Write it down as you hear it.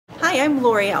Hi, I'm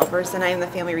Lori Albers, and I am the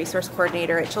Family Resource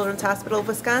Coordinator at Children's Hospital of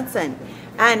Wisconsin.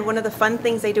 And one of the fun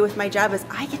things I do with my job is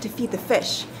I get to feed the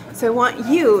fish. So I want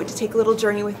you to take a little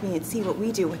journey with me and see what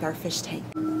we do with our fish tank.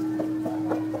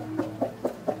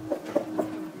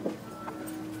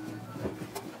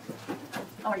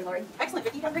 How are you, Lori? Excellent,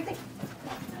 Vicki. Have a great day.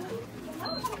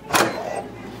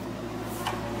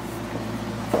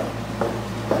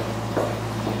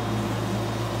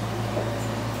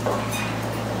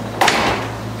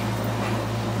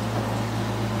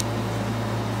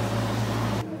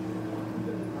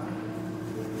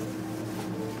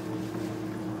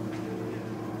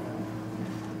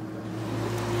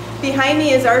 Behind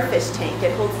me is our fish tank.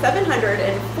 It holds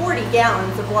 740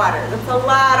 gallons of water. That's a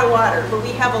lot of water, but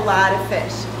we have a lot of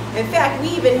fish. In fact, we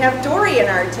even have Dory in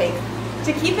our tank.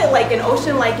 To keep it like an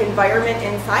ocean-like environment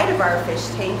inside of our fish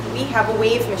tank, we have a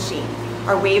wave machine.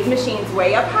 Our wave machine's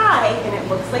way up high, and it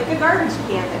looks like a garbage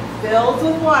can that fills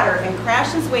with water and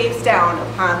crashes waves down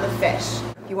upon the fish.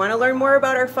 If you want to learn more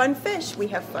about our fun fish, we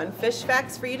have fun fish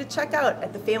facts for you to check out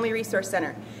at the Family Resource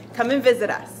Center. Come and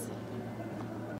visit us.